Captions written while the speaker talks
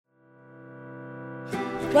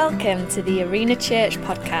Welcome to the Arena Church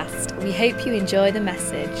podcast. We hope you enjoy the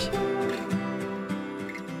message.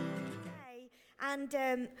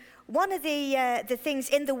 And one of the things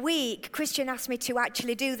in the week, Christian asked me to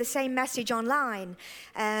actually do the same message online.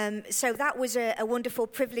 So that was a wonderful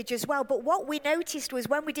privilege as well. But what we noticed was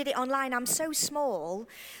when we did it online, I'm so small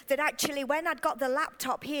that actually when I'd got the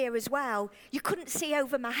laptop here as well, you couldn't see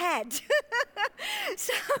over my head.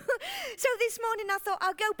 So this morning I thought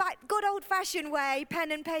I'll go back good old-fashioned way,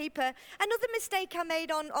 pen and paper. Another mistake I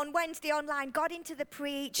made on Wednesday online, got into the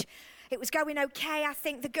preach. It was going okay. I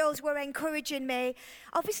think the girls were encouraging me.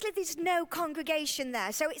 Obviously, there's no congregation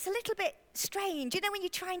there, so it's a little bit strange, when you're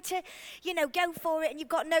trying to, go for it and you've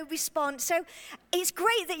got no response. So it's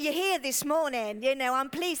great that you're here this morning. I'm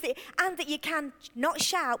pleased that you can not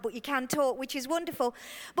shout, but you can talk, which is wonderful.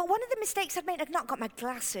 But one of the mistakes I've made, I've not got my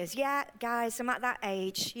glasses. Yeah, guys, I'm at that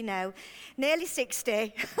age, nearly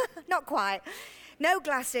 60, not quite. No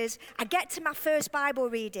glasses. I get to my first Bible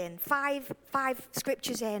reading, five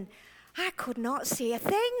scriptures in. I could not see a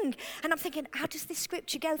thing. And I'm thinking, how does this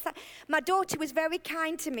scripture go? My daughter was very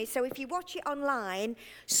kind to me. So if you watch it online,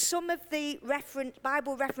 some of the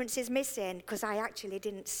Bible references missing because I actually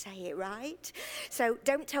didn't say it right. So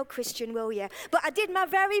don't tell Christian, will you? But I did my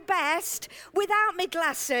very best without my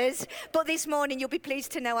glasses. But this morning, you'll be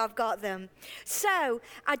pleased to know I've got them. So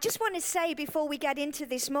I just want to say before we get into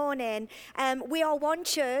this morning, we are one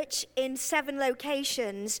church in 7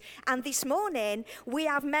 locations. And this morning, we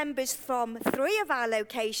have members from 3 of our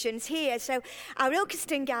locations here. So our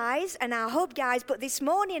Ilkeston guys and our Hub guys, but this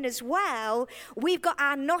morning as well, we've got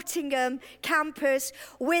our Nottingham campus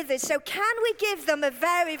with us. So can we give them a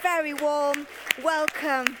very, very warm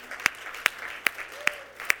welcome?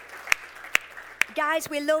 Guys,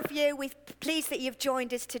 we love you. We're pleased that you've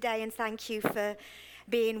joined us today and thank you for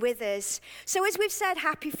being with us. So as we've said,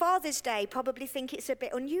 happy Father's Day. Probably think it's a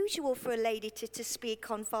bit unusual for a lady to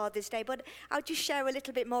speak on Father's Day, but I'll just share a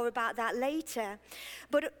little bit more about that later.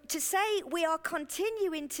 But to say we are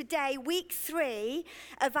continuing today, week 3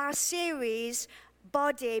 of our series,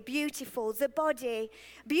 Body Beautiful, the body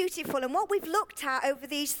beautiful. And what we've looked at over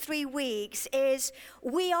these 3 weeks is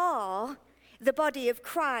we are the body of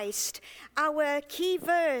Christ. Our key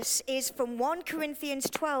verse is from 1 Corinthians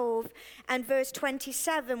 12 and verse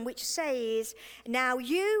 27, which says, "Now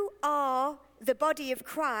you are the body of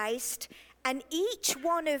Christ, and each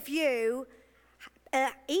one of you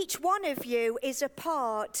is a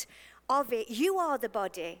part of it." You are the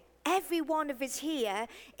body. Every one of us here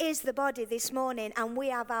is the body this morning, and we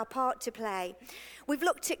have our part to play. We've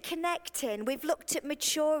looked at connecting. We've looked at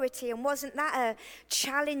maturity, and wasn't that a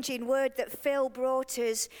challenging word that Phil brought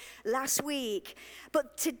us last week?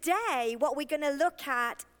 But today, what we're going to look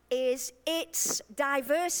at is its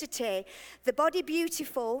diversity. The body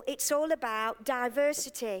beautiful, it's all about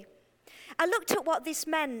diversity. I looked at what this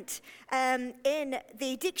meant in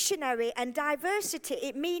the dictionary, and diversity,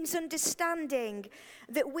 it means understanding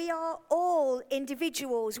that we are all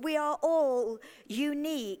individuals, we are all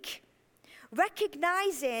unique,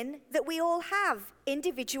 recognizing that we all have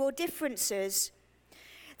individual differences.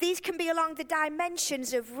 These can be along the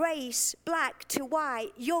dimensions of race, black to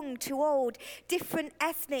white, young to old, different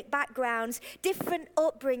ethnic backgrounds, different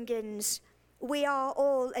upbringings. We are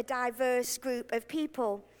all a diverse group of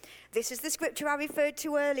people. This is the scripture I referred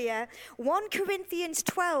to earlier. 1 Corinthians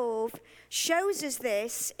 12 shows us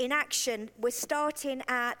this in action. We're starting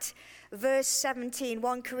at verse 17,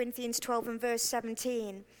 1 Corinthians 12 and verse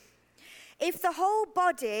 17. If the whole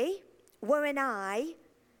body were an eye,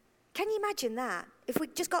 can you imagine that? If we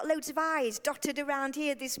just got loads of eyes dotted around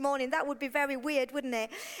here this morning, that would be very weird, wouldn't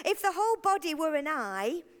it? If the whole body were an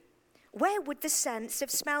eye, where would the sense of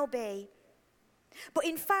smell be? But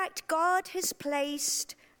in fact, God has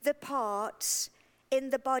placed the parts in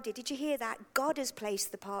the body. Did you hear that? God has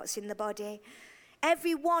placed the parts in the body.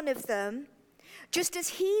 Every one of them, just as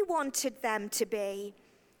he wanted them to be.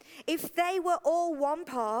 If they were all one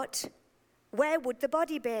part, where would the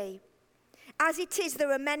body be? As it is,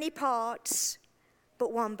 there are many parts,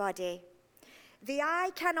 but one body. The eye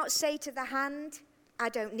cannot say to the hand, "I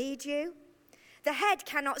don't need you." The head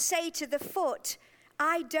cannot say to the foot,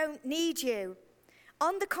 "I don't need you."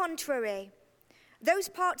 On the contrary, those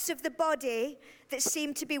parts of the body that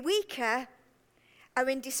seem to be weaker are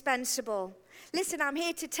indispensable. Listen, I'm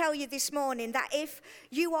here to tell you this morning that if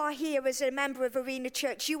you are here as a member of Arena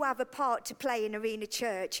Church, you have a part to play in Arena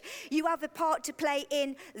Church. You have a part to play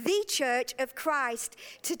in the church of Christ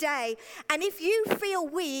today. And if you feel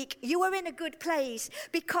weak, you are in a good place,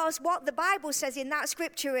 because what the Bible says in that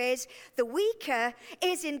scripture is the weaker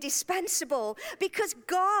is indispensable, because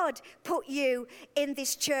God put you in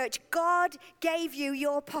this church. God gave you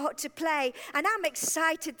your part to play. And I'm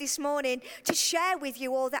excited this morning to share with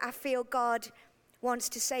you all that I feel God wants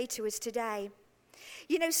to say to us today.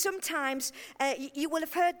 You know, sometimes you will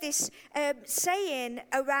have heard this saying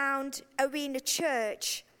around Arena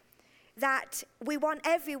Church, that we want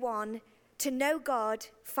everyone to know God,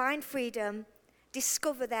 find freedom,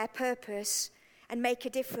 discover their purpose, and make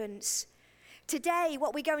a difference. Today,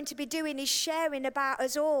 what we're going to be doing is sharing about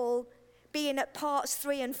us all being at parts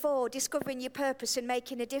 3 and 4, discovering your purpose and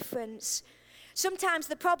making a difference. Sometimes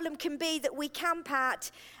the problem can be that we camp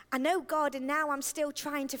at, I know God, and now I'm still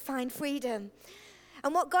trying to find freedom.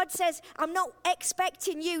 And what God says, I'm not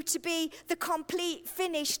expecting you to be the complete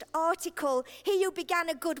finished article. He who began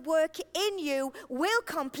a good work in you will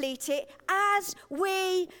complete it as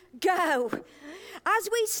we go. As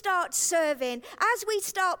we start serving, as we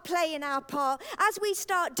start playing our part, as we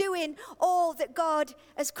start doing all that God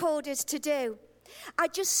has called us to do. I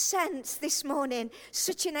just sense this morning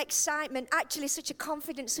such an excitement, actually such a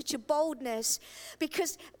confidence, such a boldness,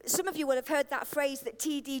 because some of you will have heard that phrase that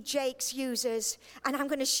T.D. Jakes uses, and I'm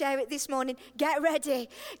going to share it this morning. Get ready,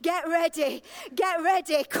 get ready, get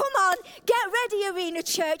ready. Come on, get ready, Arena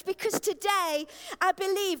Church, because today I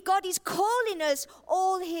believe God is calling us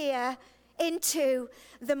all here into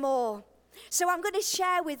the more. So I'm going to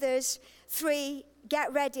share with us 3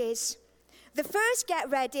 get readies. The first get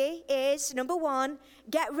ready is, number 1,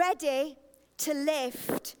 get ready to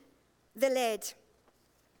lift the lid.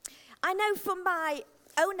 I know from my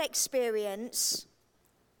own experience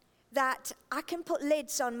that I can put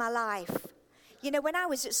lids on my life. You know, when I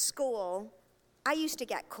was at school, I used to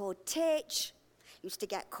get called Titch, used to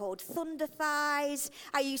get called Thunder Thighs,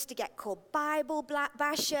 I used to get called Bible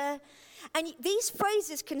Basher. And these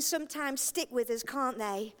phrases can sometimes stick with us, can't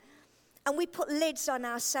they? And we put lids on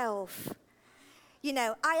ourselves. You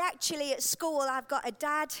know, I actually, at school, I've got a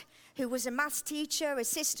dad who was a maths teacher, a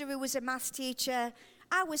sister who was a maths teacher.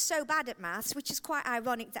 I was so bad at maths, which is quite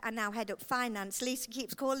ironic that I now head up finance. Lisa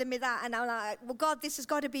keeps calling me that, and I'm like, well, God, this has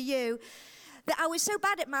got to be you. That I was so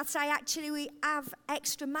bad at maths, I actually have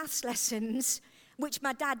extra maths lessons, which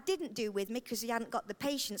my dad didn't do with me because he hadn't got the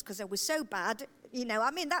patience because I was so bad. You know,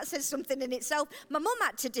 I mean, that says something in itself. My mum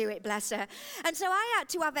had to do it, bless her. And so I had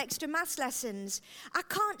to have extra maths lessons. I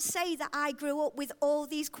can't say that I grew up with all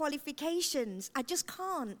these qualifications. I just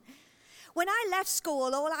can't. When I left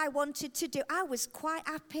school, all I wanted to do, I was quite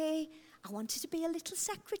happy. I wanted to be a little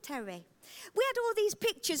secretary. We had all these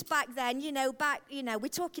pictures back then, we're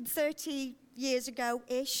talking 30 years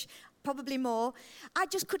ago-ish, probably more. I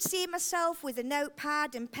just could see myself with a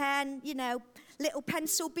notepad and pen, little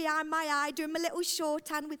pencil behind my eye, doing my little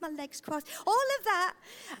shorthand with my legs crossed. All of that,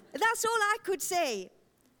 that's all I could see.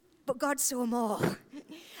 But God saw more.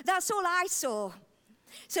 That's all I saw.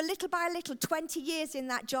 So little by little, 20 years in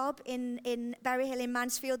that job in Berry Hill in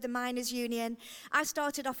Mansfield, the Miners' Union, I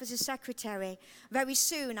started off as a secretary. Very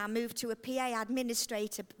soon I moved to a PA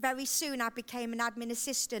administrator. Very soon I became an admin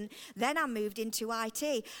assistant. Then I moved into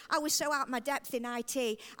IT. I was so out my depth in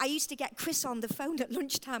IT, I used to get Chris on the phone at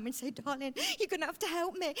lunchtime and say, darling, you're going to have to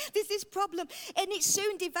help me. There's this problem. And it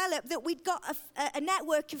soon developed that we'd got a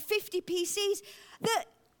network of 50 PCs that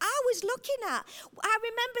I was looking at. I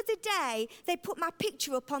remember the day they put my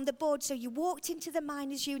picture up on the board, so you walked into the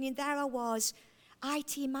Miners' Union, there I was,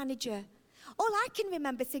 IT manager. All I can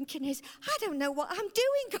remember thinking is, I don't know what I'm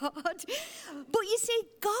doing, God. But you see,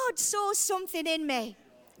 God saw something in me.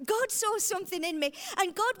 God saw something in me.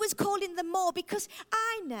 And God was calling them more, because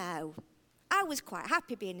I know I was quite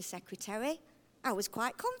happy being a secretary. I was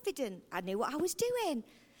quite confident. I knew what I was doing.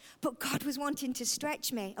 But God was wanting to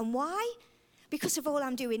stretch me. And why? Because of all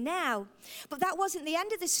I'm doing now. But that wasn't the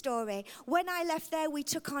end of the story. When I left there, we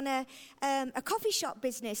took on a coffee shop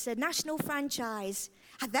business, a national franchise.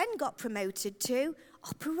 I then got promoted to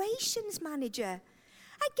operations manager.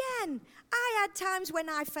 Again, I had times when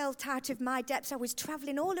I felt out of my depths. I was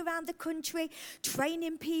traveling all around the country,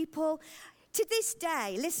 training people. To this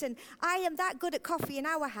day, listen, I am that good at coffee in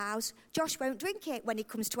our house, Josh won't drink it when he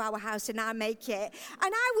comes to our house and I make it.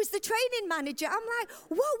 And I was the training manager. I'm like,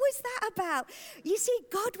 what was that about? You see,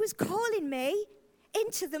 God was calling me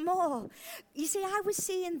into the more. You see, I was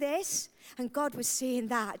seeing this and God was seeing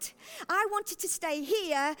that. I wanted to stay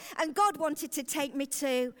here and God wanted to take me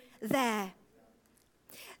to there.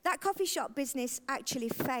 That coffee shop business actually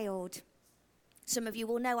failed. Some of you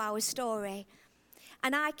will know our story.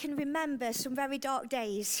 And I can remember some very dark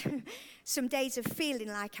days, some days of feeling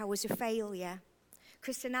like I was a failure.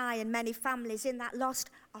 Chris and I and many families in that lost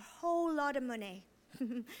a whole lot of money,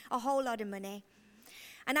 a whole lot of money.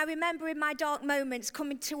 And I remember in my dark moments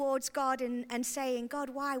coming towards God and saying, God,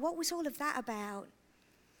 why? What was all of that about?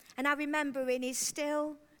 And I remember in his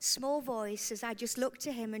still, small voice, as I just looked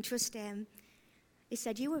to him and trusted him, he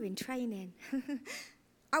said, you were in training.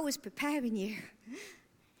 I was preparing you.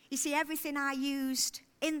 You see, everything I used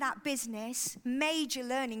in that business, major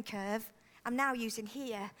learning curve, I'm now using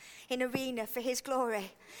here in Arena for his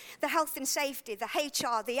glory. The health and safety, the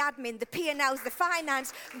HR, the admin, the P&Ls, the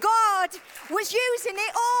finance. God was using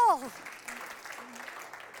it all.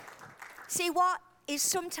 See, what is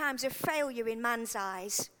sometimes a failure in man's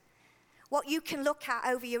eyes, what you can look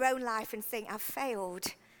at over your own life and think, I've failed.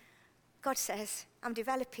 God says, I'm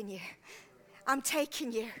developing you. I'm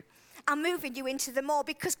taking you. I'm moving you into the more,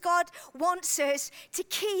 because God wants us to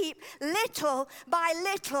keep little by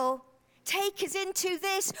little take us into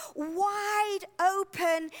this wide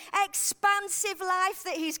open, expansive life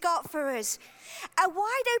that he's got for us. A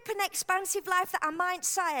wide open, expansive life that I might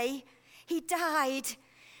say he died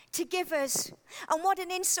to give us. And what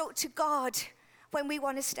an insult to God when we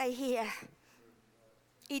want to stay here.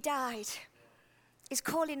 He died. He's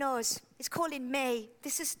calling us. He's calling me.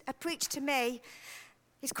 This is a preach to me.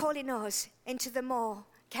 He's calling us into the more.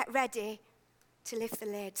 Get ready to lift the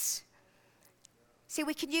lids. See,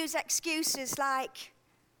 we can use excuses like,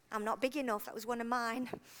 I'm not big enough. That was one of mine.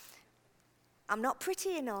 I'm not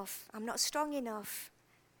pretty enough. I'm not strong enough.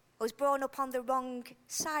 I was born up on the wrong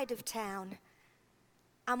side of town.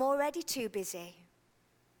 I'm already too busy.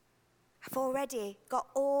 I've already got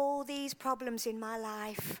all these problems in my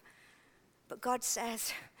life. But God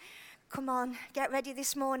says, come on, get ready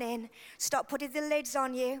this morning. Stop putting the lids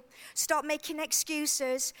on you. Stop making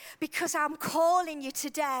excuses, because I'm calling you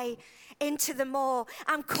today into the more.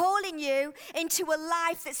 I'm calling you into a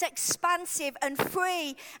life that's expansive and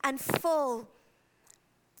free and full.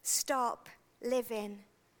 Stop living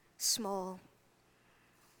small.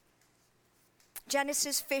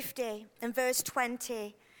 Genesis 50 and verse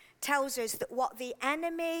 20 tells us that what the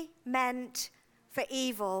enemy meant for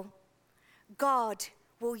evil, God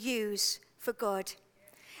will use for good.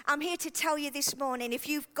 I'm here to tell you this morning, if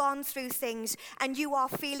you've gone through things and you are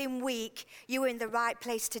feeling weak, you're in the right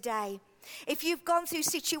place today. If you've gone through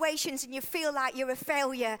situations and you feel like you're a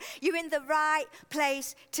failure, you're in the right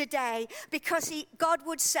place today, because God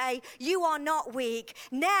would say, you are not weak.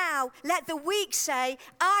 Now let the weak say,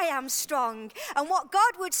 I am strong. And what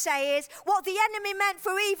God would say is, what the enemy meant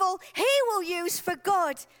for evil, he will use for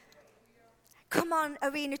good. Come on,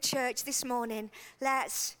 Arena Church, this morning,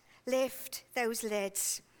 let's lift those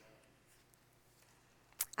lids.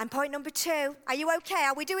 And point number 2, are you okay?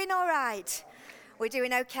 Are we doing all right? We're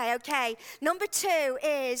doing okay, okay. Number 2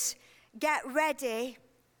 is get ready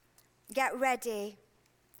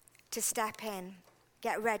to step in.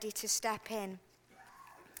 Get ready to step in.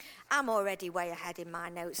 I'm already way ahead in my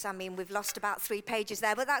notes. I mean, we've lost about 3 pages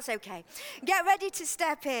there, but that's okay. Get ready to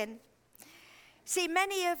step in. See,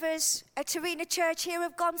 many of us at Arena Church here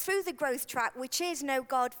have gone through the growth track, which is know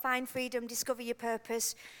God, find freedom, discover your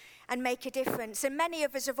purpose, and make a difference. And many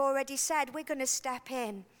of us have already said, we're going to step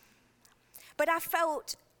in. But I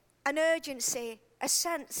felt an urgency, a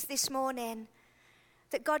sense this morning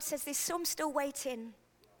that God says there's some still waiting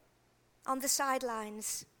on the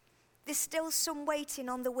sidelines. There's still some waiting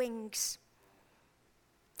on the wings.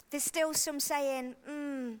 There's still some saying,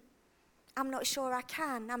 I'm not sure I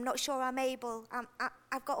can. I'm not sure I'm able.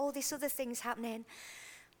 I've got all these other things happening.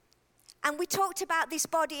 And we talked about this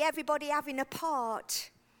body, everybody having a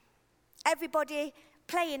part. Everybody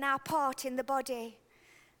playing our part in the body.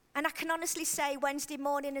 And I can honestly say Wednesday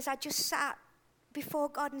morning, as I just sat before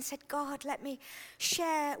God and said, God, let me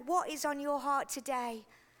share what is on your heart today.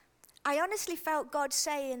 I honestly felt God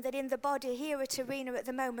saying that in the body here at Arena at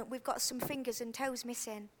the moment, we've got some fingers and toes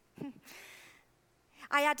missing.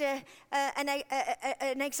 I had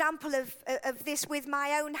an example of this with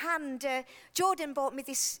my own hand. Jordan bought me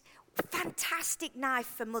this fantastic knife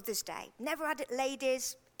for Mother's Day. Never had it,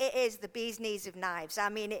 ladies. It is the bee's knees of knives. I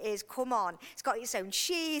mean, it is, come on. It's got its own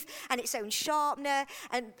sheath and its own sharpener.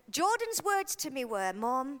 And Jordan's words to me were,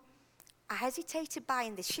 Mum, I hesitated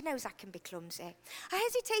buying this. She knows I can be clumsy. I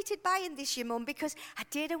hesitated buying this, your mum, because I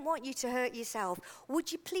didn't want you to hurt yourself.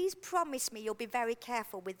 Would you please promise me you'll be very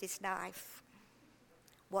careful with this knife?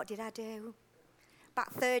 What did I do?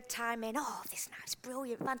 About 3rd time in, oh, this knife's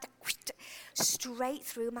brilliant, fantastic. straight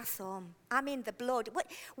through my thumb. I mean, the blood.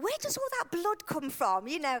 Where does all that blood come from?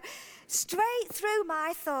 Straight through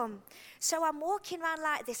my thumb. So I'm walking around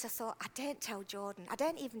like this. I thought, I don't tell Jordan. I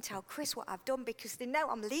don't even tell Chris what I've done because they know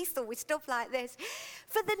I'm lethal with stuff like this.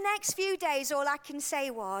 For the next few days, all I can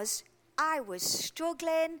say was, I was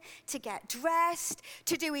struggling to get dressed,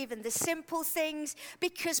 to do even the simple things,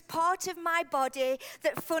 because part of my body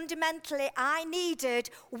that fundamentally I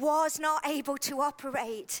needed was not able to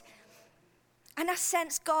operate. And I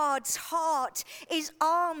sense God's heart, his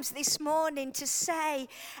arms this morning to say,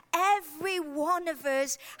 every one of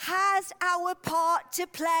us has our part to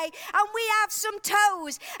play. And we have some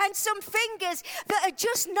toes and some fingers that are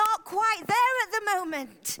just not quite there at the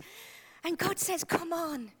moment. And God says, come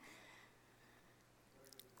on.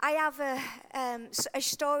 I have a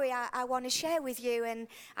story I want to share with you, and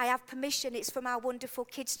I have permission. It's from our wonderful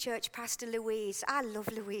kids' church, Pastor Louise. I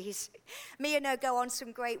love Louise. Me and her go on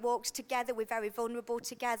some great walks together. We're very vulnerable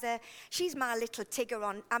together. She's my little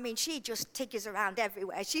Tigger she just tiggers around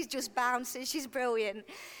everywhere. She's just bouncing. She's brilliant.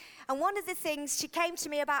 And one of the things, she came to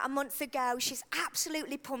me about a month ago. She's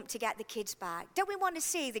absolutely pumped to get the kids back. Don't we want to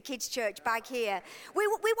see the kids' church back here? We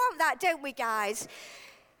want that, don't we, guys?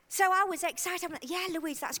 So I was excited. I'm like, yeah,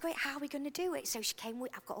 Louise, that's great. How are we going to do it? So she came,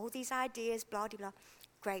 I've got all these ideas, blah, blah, blah.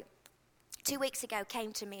 Great. 2 weeks ago,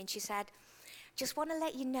 came to me and she said, just want to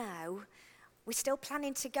let you know, we're still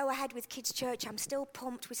planning to go ahead with Kids Church. I'm still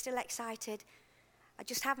pumped. We're still excited. I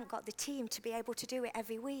just haven't got the team to be able to do it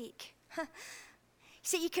every week.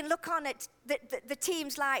 See, you can look on at the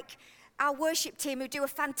teams like our worship team who do a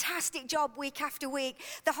fantastic job week after week,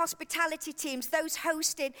 the hospitality teams, those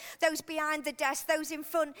hosting, those behind the desk, those in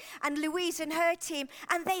front, and Louise and her team,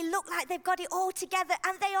 and they look like they've got it all together,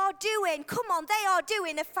 and they are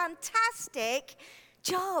doing a fantastic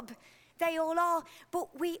job. They all are,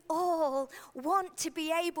 but we all want to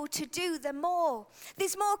be able to do them more.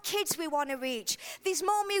 There's more kids we want to reach. There's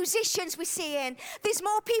more musicians we're seeing. There's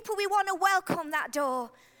more people we want to welcome that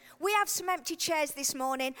door. We have some empty chairs this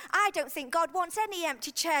morning. I don't think God wants any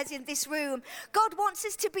empty chairs in this room. God wants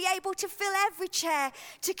us to be able to fill every chair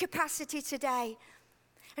to capacity today.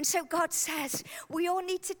 And so God says we all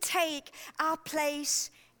need to take our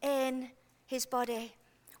place in his body.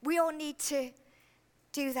 We all need to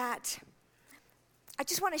do that. I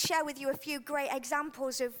just want to share with you a few great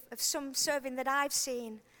examples of some serving that I've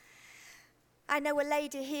seen. I know a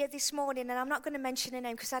lady here this morning, and I'm not going to mention her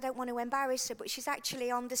name because I don't want to embarrass her, but she's actually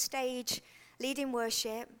on the stage leading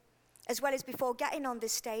worship. As well as before getting on the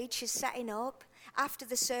stage, she's setting up. After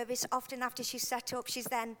the service, often after she's set up, she's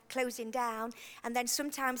then closing down. And then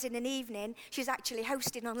sometimes in an evening, she's actually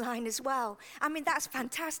hosting online as well. I mean, that's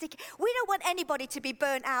fantastic. We don't want anybody to be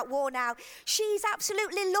burnt out, worn out. She's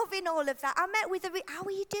absolutely loving all of that. I met with her. How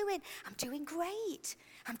are you doing? I'm doing great.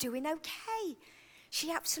 I'm doing okay. She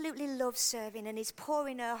absolutely loves serving and is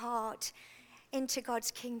pouring her heart into God's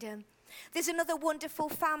kingdom. There's another wonderful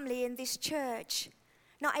family in this church,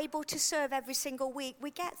 not able to serve every single week. We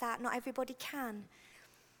get that. Not everybody can.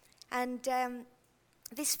 And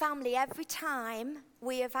this family, every time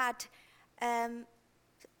we have had,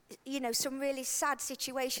 some really sad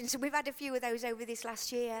situations, and we've had a few of those over this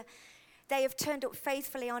last year, they have turned up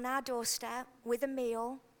faithfully on our doorstep with a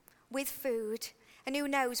meal, with food. And who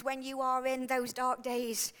knows, when you are in those dark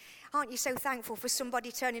days, aren't you so thankful for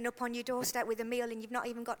somebody turning up on your doorstep with a meal and you've not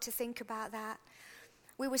even got to think about that?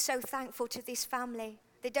 We were so thankful to this family.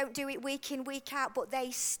 They don't do it week in, week out, but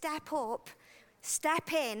they step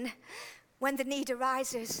in when the need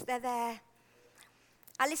arises. They're there.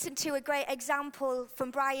 I listened to a great example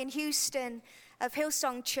from Brian Houston of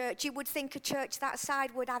Hillsong Church. You would think a church that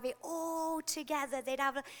side would have it all together.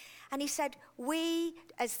 And he said, we,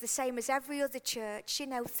 as the same as every other church,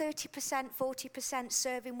 30%, 40%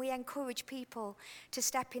 serving, we encourage people to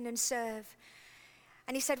step in and serve.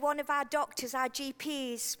 And he said one of our doctors, our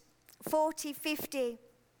GPs, 40, 50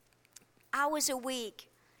 hours a week,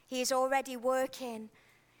 he is already working.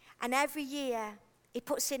 And every year, he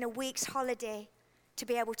puts in a week's holiday to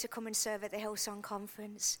be able to come and serve at the Hillsong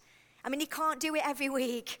Conference. I mean, he can't do it every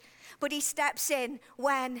week, but he steps in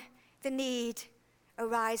when the need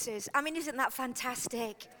arises. I mean, isn't that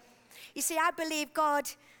fantastic? You see, I believe God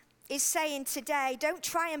is saying today, don't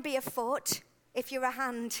try and be a foot if you're a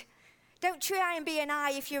hand. Don't try and be an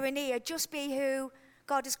eye if you're an ear. Just be who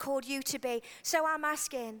God has called you to be. So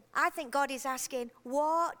I think God is asking,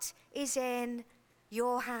 what is in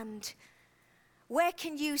your hand? Where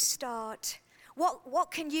can you start?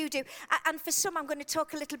 What can you do? And for some, I'm going to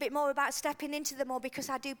talk a little bit more about stepping into them more because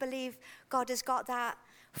I do believe God has got that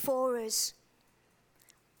for us.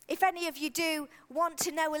 If any of you do want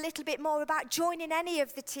to know a little bit more about joining any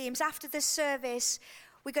of the teams after the service,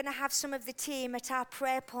 we're going to have some of the team at our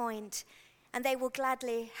prayer point, and they will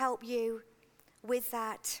gladly help you with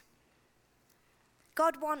that.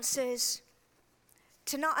 God wants us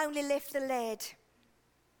to not only lift the lid,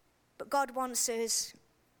 but God wants us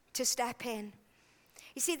to step in.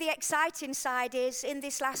 You see, the exciting side is in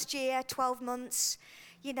this last year, 12 months,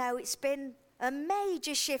 it's been a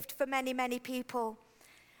major shift for many, many people.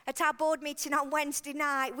 At our board meeting on Wednesday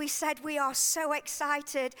night, we said we are so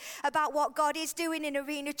excited about what God is doing in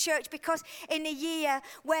Arena Church, because in a year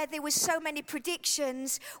where there were so many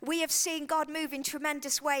predictions, we have seen God move in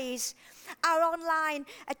tremendous ways. Our online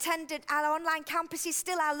campus is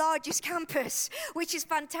still our largest campus, which is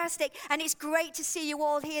fantastic, and it's great to see you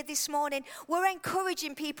all here this morning. We're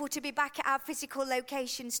encouraging people to be back at our physical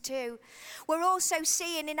locations too. We're also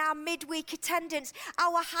seeing in our midweek attendance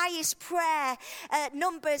our highest prayer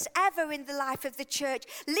numbers ever in the life of the church.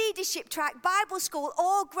 Leadership track, Bible school,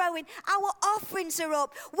 all growing. Our offerings are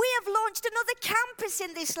up. We have launched another campus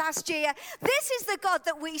in this last year. This is the God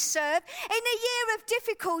that we serve. In a year of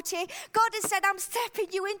difficulty, God has said, I'm stepping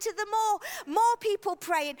you into the more people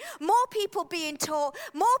praying, more people being taught,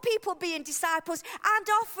 more people being disciples, and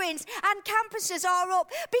offerings and campuses are up,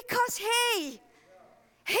 because He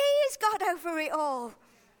is God over it all.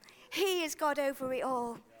 He is God over it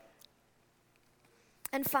all.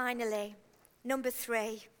 And finally, number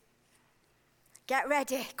 3, get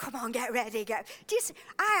ready. Come on, get ready.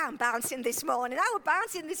 I am bouncing this morning. I was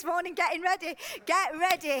bouncing this morning, getting ready. Get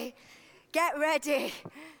ready. Get ready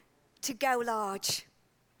to go large.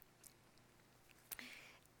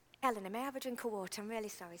 Eleanor, may I have a drink of water? I'm really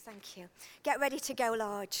sorry. Thank you. Get ready to go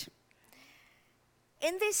large.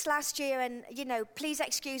 In this last year, and please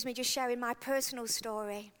excuse me just sharing my personal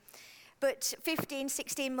story, but 15,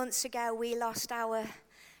 16 months ago,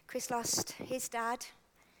 Chris lost his dad.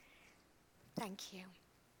 Thank you.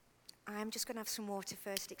 I'm just going to have some water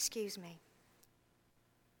first, excuse me.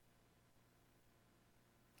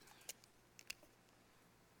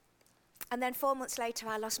 And then 4 months later,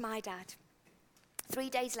 I lost my dad. 3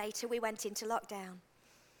 days later, we went into lockdown.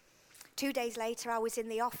 2 days later, I was in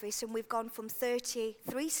the office, and we've gone from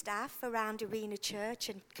 33 staff around Arena Church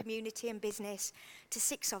and community and business to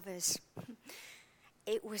 6 of us.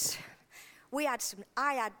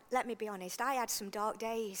 Let me be honest, I had some dark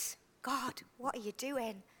days. God, what are you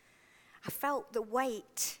doing? I felt the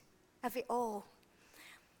weight of it all.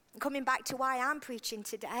 Coming back to why I'm preaching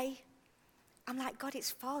today, I'm like, God,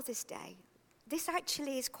 it's Father's Day. This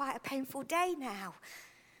actually is quite a painful day now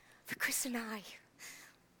for Chris and I.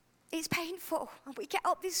 It's painful. And we get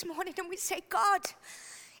up this morning and we say, God,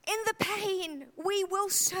 in the pain, we will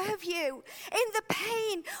serve you. In the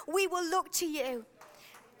pain, we will look to you.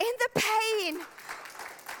 In the pain.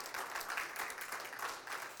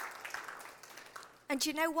 And do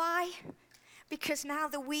you know why? Because now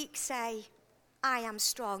the weak say, I am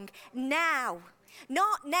strong. Now,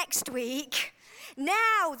 not next week.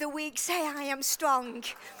 Now the weak say, I am strong.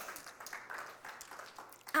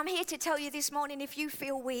 I'm here to tell you this morning, if you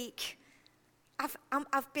feel weak,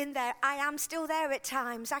 I've been there. I am still there at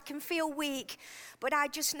times. I can feel weak, but I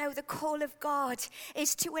just know the call of God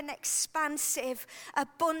is to an expansive,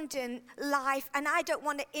 abundant life. And I don't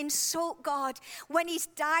want to insult God when He's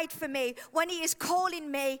died for me, when He is calling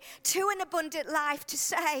me to an abundant life, to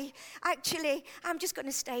say, actually, I'm just going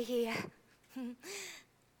to stay here.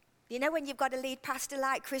 When you've got a lead pastor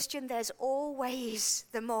like Christian, there's always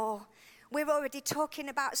the more. We're already talking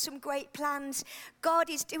about some great plans. God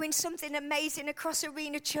is doing something amazing across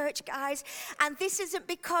Arena Church, guys. And this isn't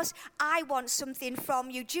because I want something from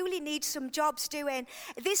you. Julie needs some jobs doing.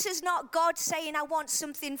 This is not God saying, I want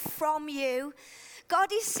something from you.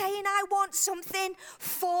 God is saying, I want something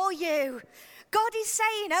for you. God is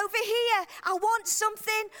saying, over here, I want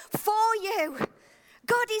something for you.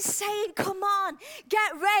 God is saying, come on,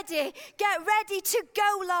 get ready to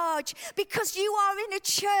go large, because you are in a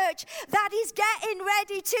church that is getting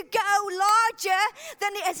ready to go larger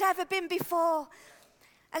than it has ever been before.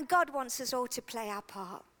 And God wants us all to play our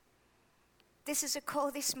part. This is a call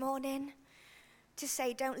this morning to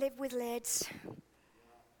say, don't live with lids.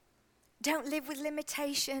 Don't live with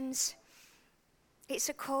limitations. It's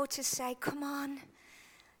a call to say, come on,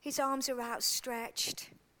 His arms are outstretched.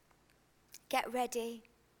 Get ready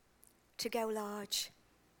to go large.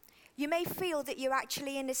 You may feel that you're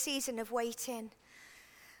actually in a season of waiting.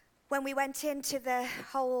 When we went into the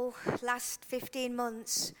whole last 15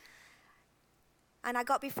 months, and I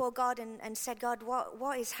got before God and said, God,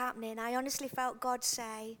 what is happening? I honestly felt God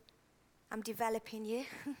say, I'm developing you.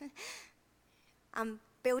 I'm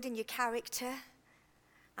building your character.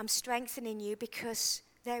 I'm strengthening you because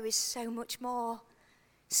there is so much more.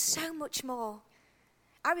 So much more.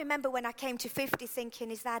 I remember when I came to 50 thinking,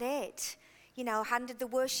 is that it? You know, handed the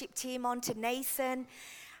worship team on to Nathan,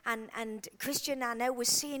 and Christian, I know, was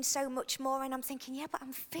seeing so much more, and I'm thinking, yeah, but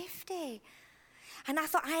I'm 50. And I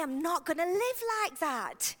thought, I am not going to live like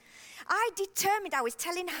that. I determined, I was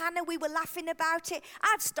telling Hannah, we were laughing about it,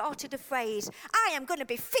 I'd started a phrase, I am going to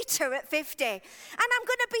be fitter at 50, and I'm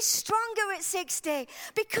going to be stronger at 60,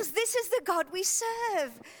 because this is the God we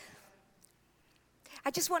serve. I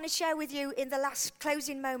just want to share with you in the last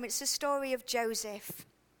closing moments the story of Joseph.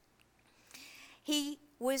 He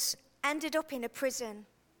ended up in a prison,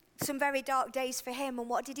 some very dark days for him, and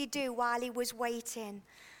what did he do while he was waiting?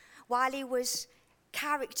 While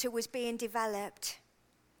character was being developed,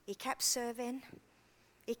 he kept serving,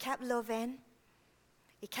 he kept loving,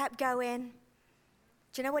 he kept going.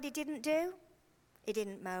 Do you know what he didn't do? He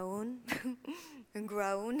didn't moan and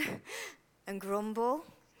groan and grumble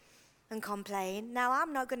and complain. Now,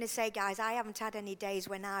 I'm not going to say, guys, I haven't had any days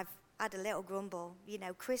when I've had a little grumble. You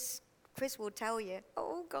know, Chris will tell you,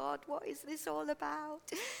 oh God, what is this all about?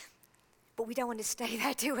 But we don't want to stay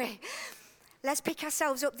there, do we? Let's pick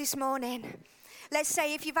ourselves up this morning. Let's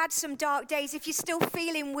say if you've had some dark days, if you're still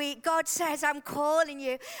feeling weak, God says, I'm calling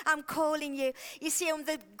you, I'm calling you. You see,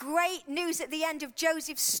 the great news at the end of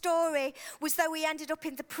Joseph's story was though he ended up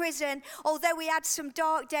in the prison, although he had some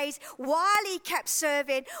dark days, while he kept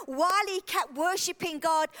serving, while he kept worshiping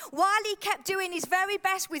God, while he kept doing his very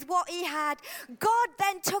best with what he had, God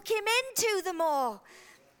then took him into them all.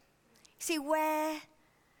 See, where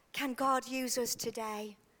can God use us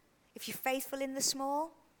today? If you're faithful in the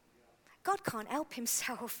small, God can't help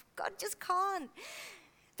himself. God just can't.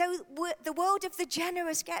 The world of the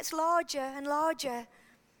generous gets larger and larger.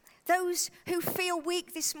 Those who feel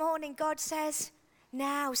weak this morning, God says,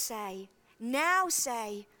 now say,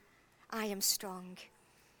 I am strong.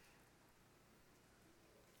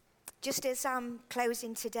 Just as I'm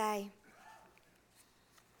closing today,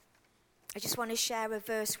 I just want to share a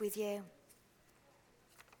verse with you.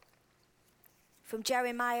 From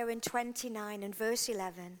Jeremiah 29 and verse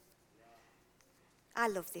 11. I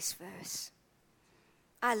love this verse.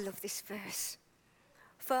 I love this verse.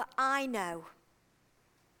 For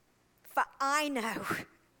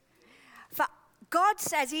God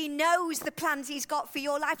says he knows the plans he's got for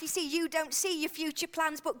your life. You see, you don't see your future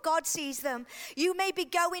plans, but God sees them. You may be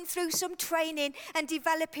going through some training and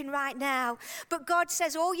developing right now, but God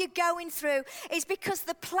says all you're going through is because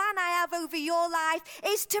the plan I have over your life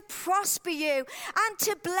is to prosper you and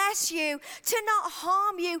to bless you, to not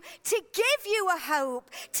harm you, to give you a hope,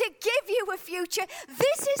 to give you a future.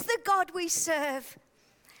 This is the God we serve.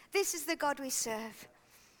 This is the God we serve.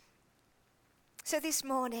 So this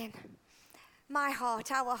morning, my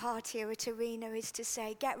heart, our heart here at Arena is to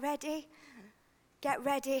say, get ready, get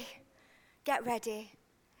ready, get ready.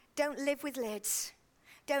 Don't live with lids.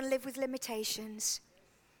 Don't live with limitations.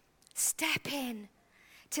 Step in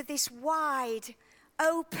to this wide,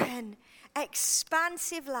 open,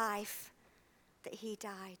 expansive life that he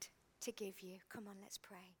died to give you. Come on, let's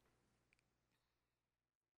pray.